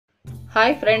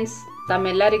Hi friends,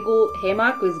 ತಮ್ಮೆಲ್ಲರಿಗೂ Hema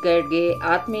quiz ಗೈಡ್ಗೆ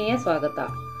ಆತ್ಮೀಯ ಸ್ವಾಗತ.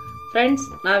 ಫ್ರೆಂಡ್ಸ್,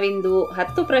 ನಾವಿಂದು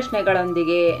 10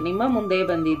 ಪ್ರಶ್ನೆಗಳೊಂದಿಗೆ ನಿಮ್ಮ ಮುಂದೆ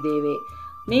ಬಂದಿದ್ದೇವೆ.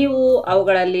 ನೀವು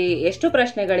ಅವುಗಳಲ್ಲಿ ಎಷ್ಟು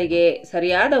ಪ್ರಶ್ನೆಗಳಿಗೆ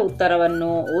ಸರಿಯಾದ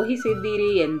ಉತ್ತರವನ್ನು ಊಹಿಸಿದ್ದೀರಿ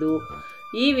ಎಂದು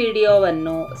ಈ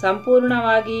ವಿಡಿಯೋವನ್ನು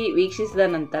ಸಂಪೂರ್ಣವಾಗಿ ವೀಕ್ಷಿಸಿದ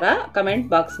ನಂತರ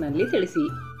ಕಮೆಂಟ್ ಬಾಕ್ಸ್ನಲ್ಲಿ ತಿಳಿಸಿ.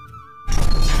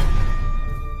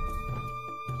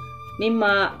 ನಿಮ್ಮ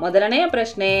ಮೊದಲನೆಯ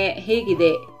ಪ್ರಶ್ನೆ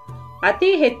ಹೀಗಿದೆ: ಅತಿ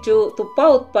ಹೆಚ್ಚು ತುಪ್ಪ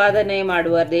ಉತ್ಪಾದನೆ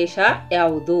ಮಾಡುವ ದೇಶ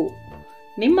ಯಾವುದು?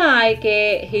 ನಿಮ್ಮ ಆಯ್ಕೆ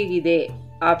ಹೀಗಿದೆ: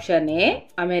 option A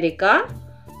America,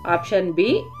 option B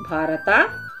Bharat,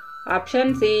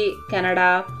 option C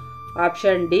Canada,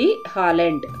 option D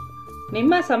Holland.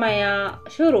 ನಿಮ್ಮ ಸಮಯ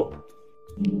ಶುರು.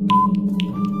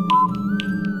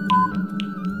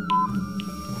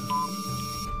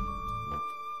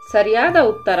 ಸರಿಯಾದ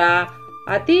ಉತ್ತರ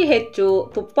ಅತಿ ಹೆಚ್ಚು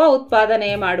ತುಪ್ಪ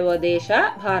ಉತ್ಪಾದನೆ ಮಾಡುವ ದೇಶ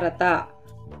ಭಾರತ.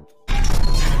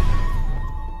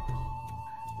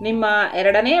 ನಿಮ್ಮ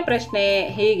ಎರಡನೆಯ ಪ್ರಶ್ನೆ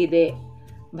ಹೀಗಿದೆ: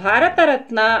 ಭಾರತ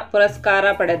ರತ್ನ ಪುರಸ್ಕಾರ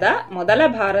ಪಡೆದ ಮೊದಲ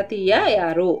ಭಾರತೀಯ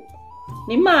ಯಾರು?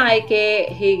 ನಿಮ್ಮ ಆಯ್ಕೆ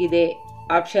ಹೀಗಿದೆ: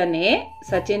 option A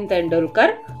Sachin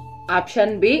Tendulkar,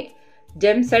 option B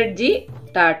ಜೆಮ್ಸೆಡ್ಜಿ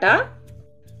Tata,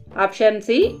 option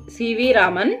C CV.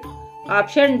 Raman,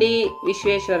 option D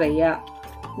Visvesvaraya.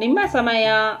 ನಿಮ್ಮ ಸಮಯ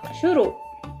ಶುರು.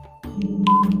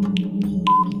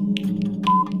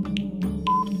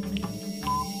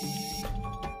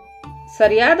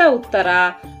 ಸರಿಯಾದ ಉತ್ತರ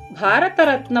ಭಾರತ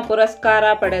ರತ್ನ ಪುರಸ್ಕಾರ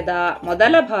ಪಡೆದ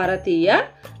ಮೊದಲ ಭಾರತೀಯ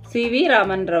ಸಿ.ವಿ.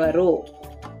 ರಾಮನ್ ರವರು.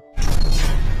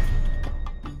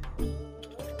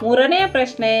 ಮೂರನೆಯ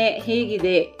ಪ್ರಶ್ನೆ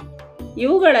ಹೀಗಿದೆ: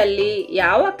 ಇವುಗಳಲ್ಲಿ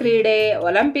ಯಾವ ಕ್ರೀಡೆ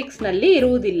ಒಲಿಂಪಿಕ್ಸ್ನಲ್ಲಿ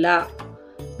ಇರುವುದಿಲ್ಲ?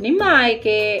 ನಿಮ್ಮ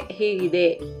ಆಯ್ಕೆ ಹೀಗಿದೆ: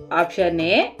 option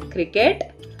A cricket,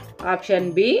 option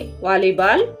B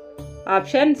volleyball,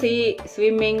 option C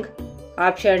swimming,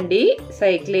 option D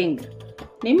cycling.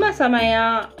 ನಿಮ್ಮ ಸಮಯ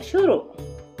ಶುರು.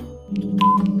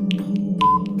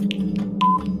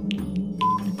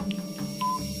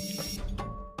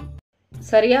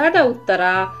 ಸರಿಯಾದ ಉತ್ತರ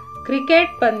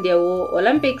ಕ್ರಿಕೆಟ್ ಪಂದ್ಯವು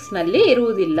ಒಲಿಂಪಿಕ್ಸ್ನಲ್ಲಿ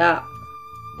ಇರುವುದಿಲ್ಲ.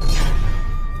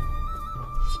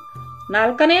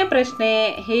 ನಾಲ್ಕನೆಯ ಪ್ರಶ್ನೆ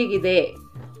ಹೀಗಿದೆ: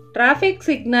 ಟ್ರಾಫಿಕ್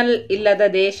ಸಿಗ್ನಲ್ ಇಲ್ಲದ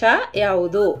ದೇಶ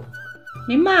ಯಾವುದು?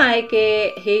 ನಿಮ್ಮ ಆಯ್ಕೆ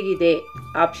ಹೀಗಿದೆ: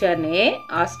 option A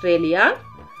Australia,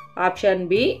 option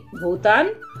B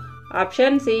Bhutan,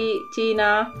 option C China,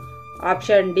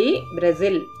 option D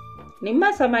Brazil. ನಿಮ್ಮ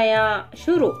ಸಮಯ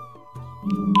ಶುರು.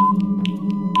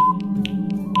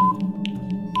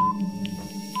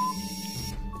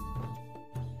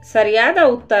 ಸರಿಯಾದ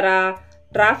ಉತ್ತರ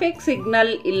ಟ್ರಾಫಿಕ್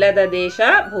ಸಿಗ್ನಲ್ ಇಲ್ಲದ ದೇಶ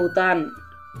ಭೂತಾನ್.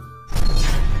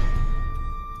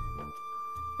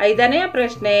 ಐದನೆಯ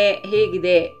ಪ್ರಶ್ನೆ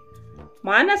ಹೀಗಿದೆ: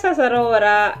 ಮಾನಸ ಸರೋವರ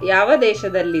ಯಾವ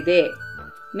ದೇಶದಲ್ಲಿದೆ?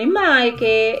 ನಿಮ್ಮ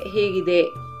ಆಯ್ಕೆ ಹೀಗಿದೆ: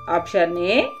 option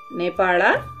A Nepal,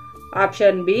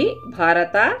 option B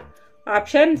Bharat,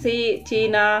 option C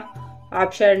China,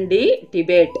 option D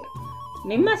Tibet.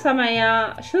 ನಿಮ್ಮ ಸಮಯ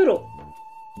ಶುರು.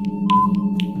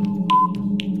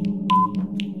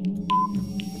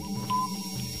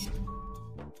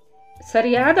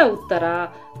 ಸರಿಯಾದ ಉತ್ತರ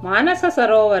ಮಾನಸ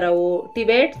ಸರೋವರವು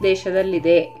ಟಿಬೆಟ್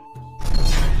ದೇಶದಲ್ಲಿದೆ.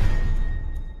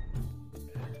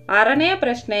 ಆರನೆಯ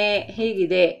ಪ್ರಶ್ನೆ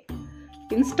ಹೀಗಿದೆ: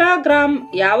 ಇನ್ಸ್ಟಾಗ್ರಾಮ್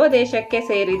ಯಾವ ದೇಶಕ್ಕೆ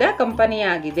ಸೇರಿದ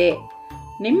ಕಂಪನಿಯಾಗಿದೆ?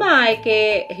 ನಿಮ್ಮ ಆಯ್ಕೆ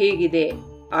ಹೀಗಿದೆ: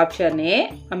 option A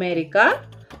America,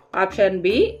 option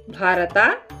B Bharat,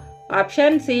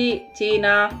 option C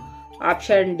China,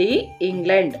 option D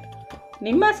England.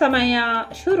 ನಿಮ್ಮ ಸಮಯ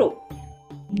ಶುರು.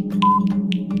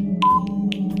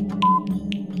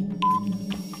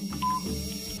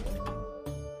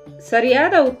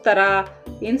 ಸರಿಯಾದ ಉತ್ತರ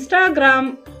ಇನ್ಸ್ಟಾಗ್ರಾಮ್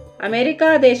ಅಮೆರಿಕ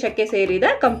ದೇಶಕ್ಕೆ ಸೇರಿದ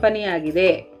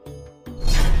ಕಂಪನಿಯಾಗಿದೆ.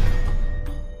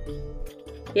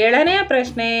 ಏಳನೆಯ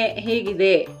ಪ್ರಶ್ನೆ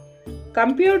ಹೀಗಿದೆ: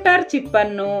 ಕಂಪ್ಯೂಟರ್ ಚಿಪ್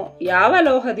ಅನ್ನು ಯಾವ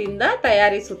ಲೋಹದಿಂದ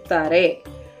ತಯಾರಿಸುತ್ತಾರೆ?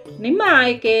 ನಿಮ್ಮ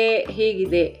ಆಯ್ಕೆ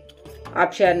ಹೀಗಿದೆ: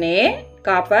 option A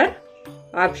copper,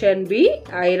 option B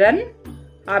iron,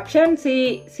 option C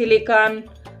silicon,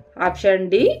 option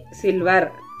D silver.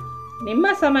 ನಿಮ್ಮ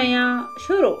ಸಮಯ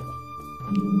ಶುರು.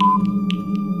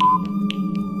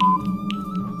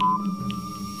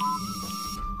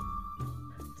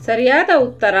 ಸರಿಯಾದ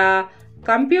ಉತ್ತರ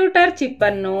ಕಂಪ್ಯೂಟರ್ ಚಿಪ್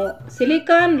ಅನ್ನು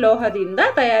ಸಿಲಿಕಾನ್ ಲೋಹದಿಂದ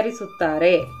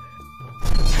ತಯಾರಿಸುತ್ತಾರೆ.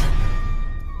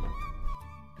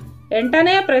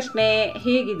 ಎಂಟನೆಯ ಪ್ರಶ್ನೆ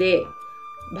ಹೀಗಿದೆ: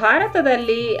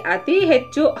 ಭಾರತದಲ್ಲಿ ಅತಿ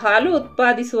ಹೆಚ್ಚು ಹಾಲು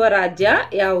ಉತ್ಪಾದಿಸುವ ರಾಜ್ಯ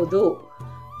ಯಾವುದು?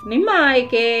 ನಿಮ್ಮ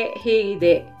ಆಯ್ಕೆ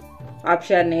ಹೀಗಿದೆ: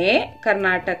 option A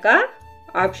Karnataka,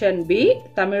 option B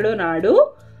Tamil Nadu,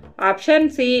 option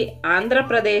C Andhra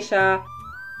Pradesh,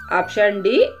 option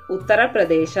D Uttar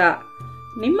Pradesh.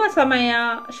 ನಿಮ್ಮ ಸಮಯ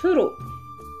ಶುರು.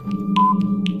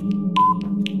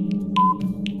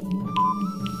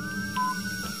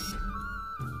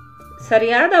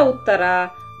 ಸರಿಯಾದ ಉತ್ತರ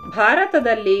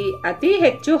ಭಾರತದಲ್ಲಿ ಅತಿ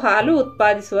ಹೆಚ್ಚು ಹಾಲು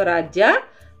ಉತ್ಪಾದಿಸುವ ರಾಜ್ಯ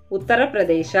ಉತ್ತರ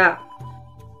ಪ್ರದೇಶ.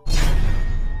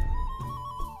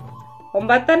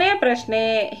 9ನೇ ಪ್ರಶ್ನೆ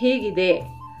ಹೀಗಿದೆ: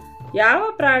 ಯಾವ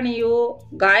ಪ್ರಾಣಿಯು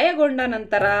ಗಾಯಗೊಂಡ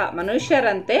ನಂತರ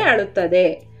ಮನುಷ್ಯರಂತೆ ಅಳುತ್ತದೆ?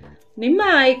 ನಿಮ್ಮ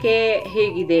ಆಯ್ಕೆ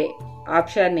ಹೀಗಿದೆ: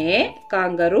 option A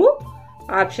kangaroo,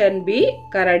 option B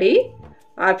Karadi,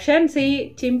 option C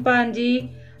chimpanzee,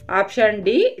 option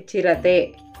D ಚಿರತೆ.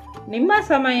 ನಿಮ್ಮ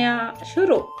ಸಮಯ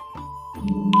ಶುರು.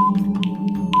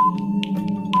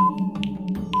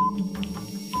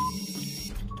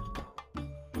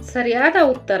 ಸರಿಯಾದ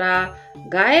ಉತ್ತರ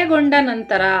ಗಾಯಗೊಂಡ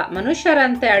ನಂತರ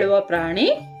ಮನುಷ್ಯರಂತೆ ಅಳುವ ಪ್ರಾಣಿ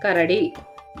ಕರಡಿ.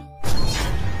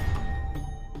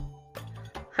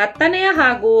 10ನೇ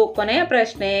ಹಾಗೂ ಕೊನೆಯ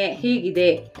ಪ್ರಶ್ನೆ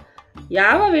ಹೀಗಿದೆ: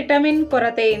 ಯಾವ ವಿಟಮಿನ್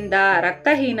ಕೊರತೆಯಿಂದ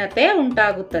ರಕ್ತಹೀನತೆ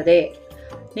ಉಂಟಾಗುತ್ತದೆ?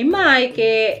 ನಿಮ್ಮ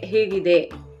ಆಯ್ಕೆ ಹೀಗಿದೆ: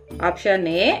 option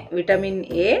A vitamin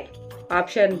A,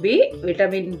 option B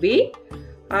vitamin B,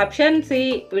 option C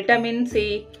vitamin C,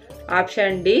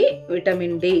 option D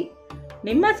vitamin D.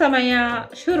 ನಿಮ್ಮ ಸಮಯ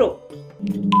ಶುರು.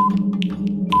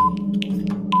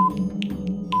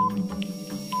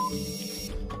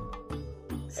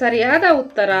 ಸರಿಯಾದ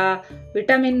ಉತ್ತರ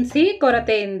ವಿಟಮಿನ್ ಸಿ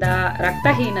ಕೊರತೆಯಿಂದ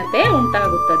ರಕ್ತಹೀನತೆ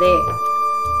ಉಂಟಾಗುತ್ತದೆ.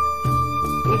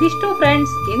 ಇದಿಷ್ಟು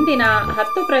ಫ್ರೆಂಡ್ಸ್ ಇಂದಿನ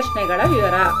 10 ಪ್ರಶ್ನೆಗಳ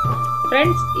ವಿವರ.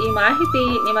 ಫ್ರೆಂಡ್ಸ್, ಈ ಮಾಹಿತಿ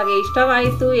ನಿಮಗೆ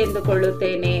ಇಷ್ಟವಾಯಿತು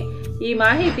ಎಂದುಕೊಳ್ಳುತ್ತೇನೆ. ಈ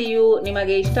ಮಾಹಿತಿಯು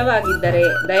ನಿಮಗೆ ಇಷ್ಟವಾಗಿದ್ದರೆ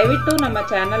ದಯವಿಟ್ಟು ನಮ್ಮ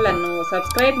ಚಾನೆಲ್ ಅನ್ನು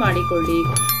ಸಬ್ಸ್ಕ್ರೈಬ್ ಮಾಡಿಕೊಳ್ಳಿ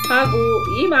ಹಾಗೂ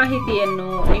ಈ ಮಾಹಿತಿಯನ್ನು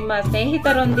ನಿಮ್ಮ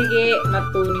ಸ್ನೇಹಿತರೊಂದಿಗೆ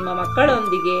ಮತ್ತು ನಿಮ್ಮ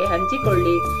ಮಕ್ಕಳೊಂದಿಗೆ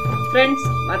ಹಂಚಿಕೊಳ್ಳಿ. ಫ್ರೆಂಡ್ಸ್,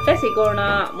 ಮತ್ತೆ ಸಿಗೋಣ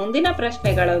ಮುಂದಿನ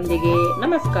ಪ್ರಶ್ನೆಗಳೊಂದಿಗೆ.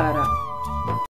 ನಮಸ್ಕಾರ.